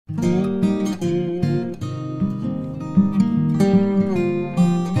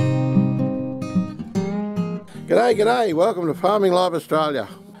G'day, welcome to Farming Life Australia.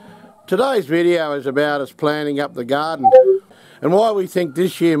 Today's video is about us planting up the garden and why we think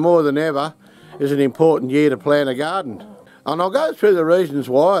this year more than ever is an important year to plant a garden. And I'll go through the reasons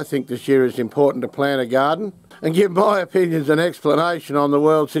why I think this year is important to plant a garden and give my opinions and explanation on the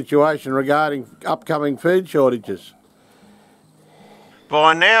world situation regarding upcoming food shortages.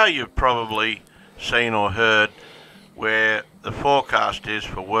 By now you've probably seen or heard where the forecast is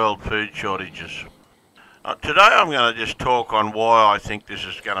for world food shortages. Today I'm going to just talk on why I think this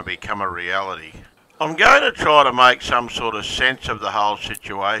is going to become a reality. I'm going to try to make some sort of sense of the whole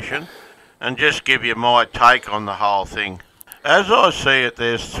situation and just give you my take on the whole thing. As I see it,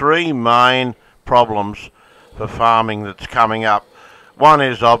 there's three main problems for farming that's coming up. One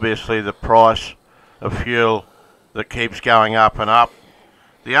is obviously the price of fuel that keeps going up and up.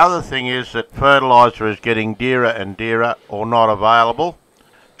 The other thing is that fertiliser is getting dearer and dearer or not available.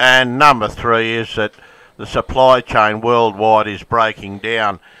 And number three is that the supply chain worldwide is breaking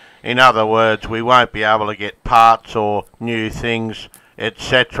down. In other words, we won't be able to get parts or new things,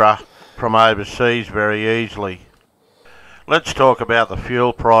 etc. from overseas very easily. Let's talk about the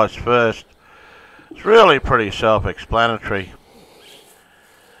fuel price first. It's really pretty self-explanatory.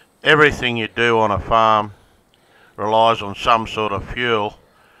 Everything you do on a farm relies on some sort of fuel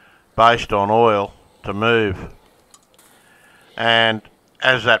based on oil to move. And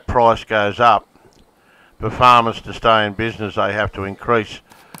as that price goes up, for farmers to stay in business, they have to increase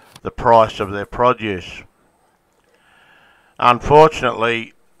the price of their produce.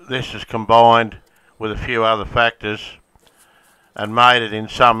 Unfortunately, this is combined with a few other factors and made it in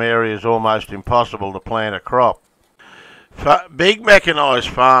some areas almost impossible to plant a crop. Big mechanised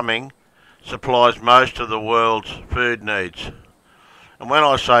farming supplies most of the world's food needs. And when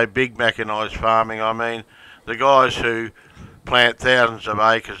I say big mechanised farming, I mean the guys who plant thousands of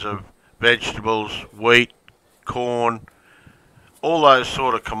acres of vegetables, wheat, corn, all those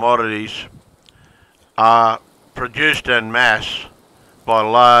sort of commodities are produced en masse by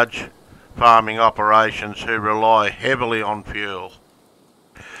large farming operations who rely heavily on fuel.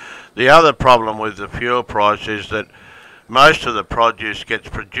 The other problem with the fuel price is that most of the produce gets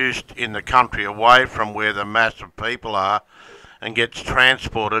produced in the country away from where the mass of people are and gets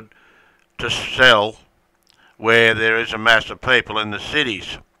transported to sell where there is a mass of people in the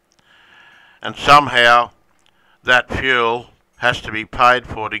cities. And somehow that fuel has to be paid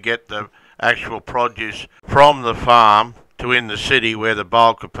for to get the actual produce from the farm to in the city where the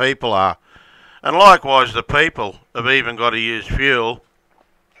bulk of people are. And likewise the people have even got to use fuel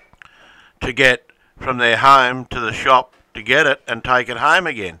to get from their home to the shop to get it and take it home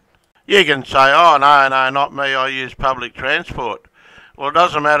again. You can say, oh no, not me, I use public transport. Well, it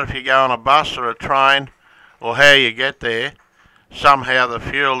doesn't matter if you go on a bus or a train or how you get there. Somehow the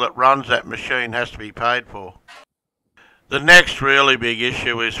fuel that runs that machine has to be paid for. The next really big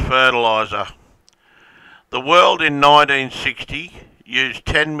issue is fertiliser. The world in 1960 used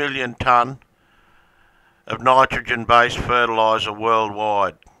 10 million tonne of nitrogen-based fertiliser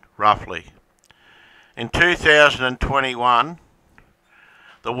worldwide, roughly. In 2021,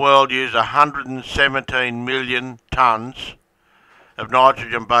 the world used 117 million tonnes of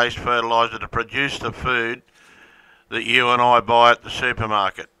nitrogen-based fertiliser to produce the food that you and I buy at the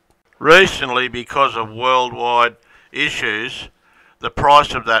supermarket. Recently, because of worldwide issues, the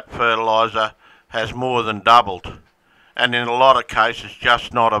price of that fertiliser has more than doubled, and in a lot of cases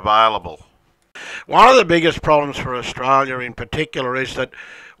just not available. One of the biggest problems for Australia in particular is that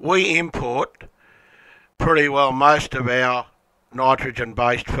we import pretty well most of our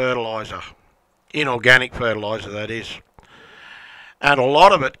nitrogen-based fertiliser, inorganic fertiliser that is, and a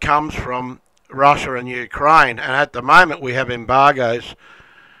lot of it comes from Russia and Ukraine, and at the moment we have embargoes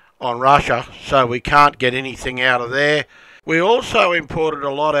on Russia, so we can't get anything out of there. We also imported a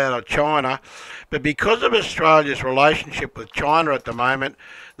lot out of China, but because of Australia's relationship with China at the moment,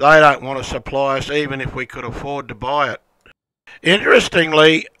 they don't want to supply us even if we could afford to buy it.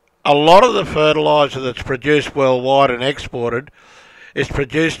 Interestingly, a lot of the fertiliser that's produced worldwide and exported is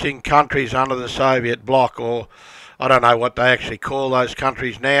produced in countries under the Soviet bloc, or I don't know what they actually call those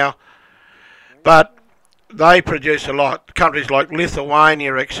countries now, but they produce a lot. Countries like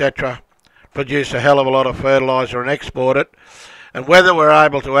Lithuania, etc., produce a hell of a lot of fertiliser and export it. And whether we're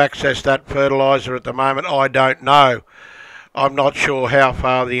able to access that fertiliser at the moment, I don't know. I'm not sure how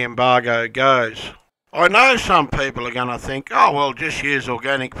far the embargo goes. I know some people are going to think, oh well, just use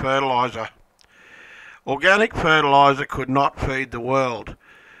organic fertiliser. Organic fertiliser could not feed the world.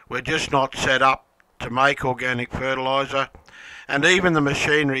 We're just not set up to make organic fertiliser. And even the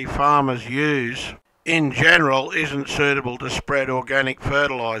machinery farmers use in general isn't suitable to spread organic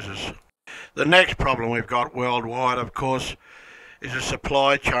fertilisers. The next problem we've got worldwide, of course, is a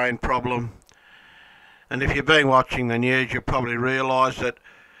supply chain problem. And if you've been watching the news, you'll probably realise that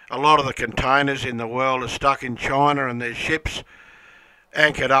a lot of the containers in the world are stuck in China, and there's ships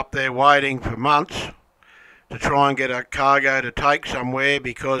anchored up there waiting for months to try and get a cargo to take somewhere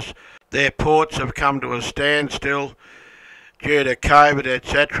because their ports have come to a standstill due to COVID,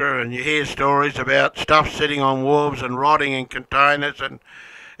 etc. And you hear stories about stuff sitting on wharves and rotting in containers, and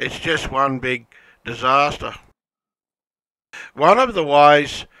it's just one big disaster. One of the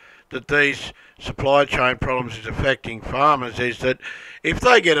ways that these supply chain problems is affecting farmers is that if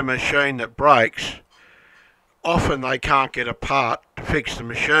they get a machine that breaks, often they can't get a part to fix the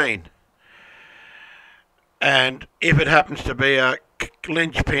machine. And if it happens to be a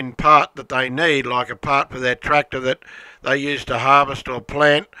linchpin part that they need, like a part for their tractor that they use to harvest or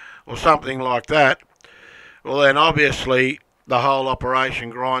plant or something like that, well then obviously the whole operation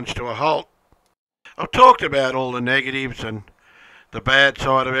grinds to a halt. I've talked about all the negatives and the bad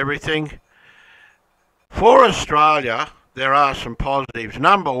side of everything. For Australia, there are some positives.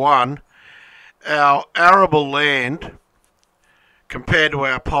 Number one, our arable land compared to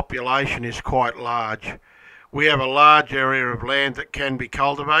our population is quite large. We have a large area of land that can be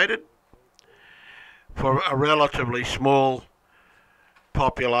cultivated for a relatively small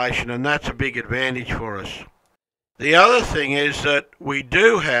population, and that's a big advantage for us. The other thing is that we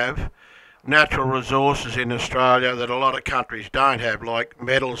do have natural resources in Australia that a lot of countries don't have, like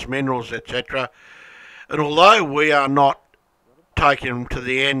metals, minerals, etc. And although we are not taking them to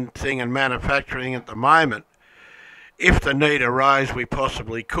the end thing and manufacturing at the moment, if the need arose, we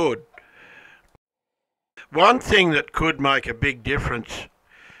possibly could. One thing that could make a big difference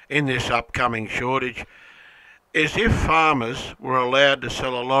in this upcoming shortage is if farmers were allowed to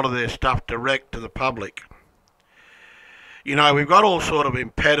sell a lot of their stuff direct to the public. You know, we've got all sort of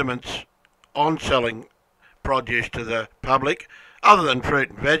impediments on selling produce to the public, other than fruit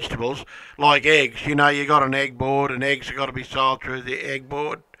and vegetables, like eggs. You know, you got an egg board and eggs have got to be sold through the egg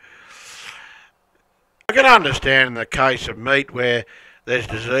board. I can understand in the case of meat where there's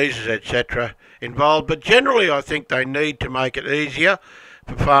diseases, etc. involved, but generally I think they need to make it easier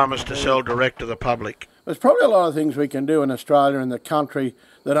for farmers to sell direct to the public. There's probably a lot of things we can do in Australia and the country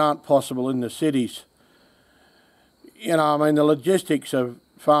that aren't possible in the cities. You know, I mean, the logistics of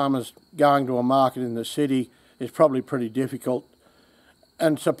farmers going to a market in the city is probably pretty difficult,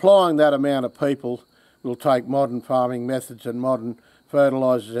 and supplying that amount of people will take modern farming methods and modern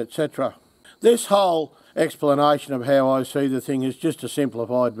fertilisers, etc. This whole explanation of how I see the thing is just a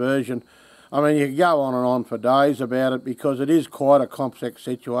simplified version. I mean, you could go on and on for days about it because it is quite a complex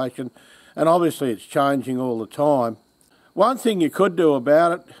situation, and obviously it's changing all the time. One thing you could do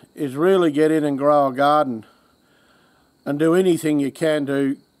about it is really get in and grow a garden and do anything you can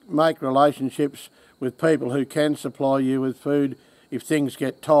to make relationships with people who can supply you with food if things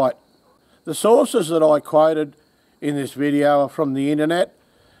get tight. The sources that I quoted in this video are from the internet,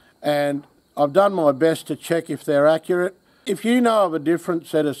 and I've done my best to check if they're accurate. If you know of a different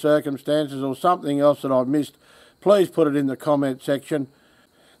set of circumstances or something else that I've missed, please put it in the comment section.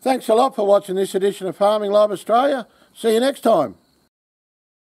 Thanks a lot for watching this edition of Farming Live Australia. See you next time.